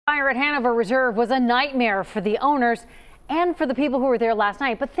Fire at Hanover Reserve was a nightmare for the owners and for the people who were there last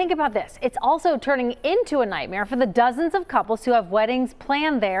night. But think about this. It's also turning into a nightmare for the dozens of couples who have weddings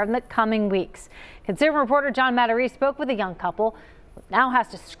planned there in the coming weeks. Consumer reporter John Matarese spoke with a young couple who now has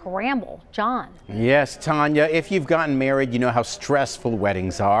to scramble. John. Yes, Tanya, if you've gotten married, you know how stressful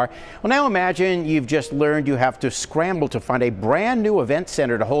weddings are. Well, now imagine you've just learned you have to scramble to find a brand new event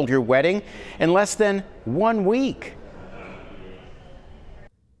center to hold your wedding in less than 1 week.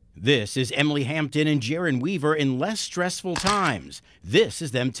 This is Emily Hampton and Jaron Weaver in less stressful times. This is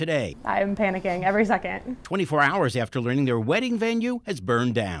them today. I'm panicking every second. 24 hours after learning their wedding venue has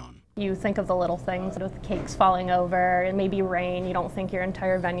burned down. You think of the little things with cakes falling over and maybe rain. You don't think your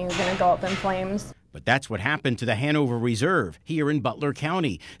entire venue is going to go up in flames. But that's what happened to the Hanover Reserve here in Butler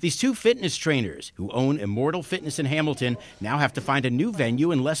County. These two fitness trainers who own Immortal Fitness in Hamilton now have to find a new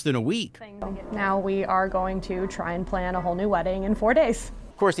venue in less than a week. Now we are going to try and plan a whole new wedding in 4 days.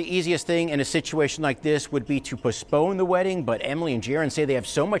 Of course, the easiest thing in a situation like this would be to postpone the wedding, but Emily and Jaron say they have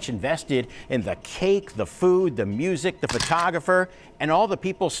so much invested in the cake, the food, the music, the photographer, and all the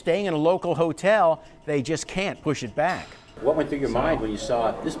people staying in a local hotel, they just can't push it back. What went through your mind when you saw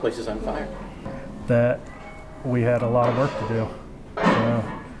this place is on fire? That we had a lot of work to do,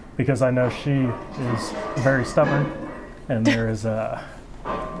 because I know she is very stubborn, and there is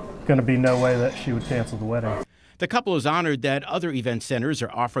going to be no way that she would cancel the wedding. The couple is honored that other event centers are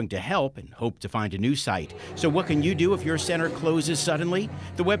offering to help and hope to find a new site. So what can you do if your center closes suddenly?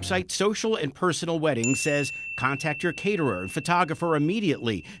 The website Social and Personal Weddings says contact your caterer and photographer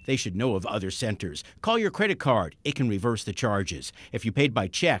immediately. They should know of other centers. Call your credit card. It can reverse the charges. If you paid by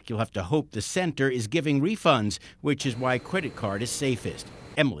check, you'll have to hope the center is giving refunds, which is why credit card is safest.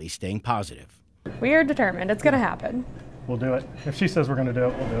 Emily's staying positive. We are determined. It's going to happen. We'll do it. If she says we're going to do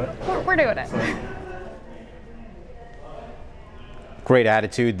it, we'll do it. We're doing it. Great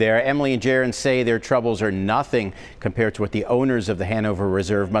attitude there. Emily and Jaron say their troubles are nothing compared to what the owners of the Hanover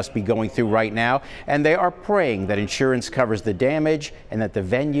Reserve must be going through right now. And they are praying that insurance covers the damage and that the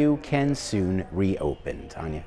venue can soon reopen. Tanya.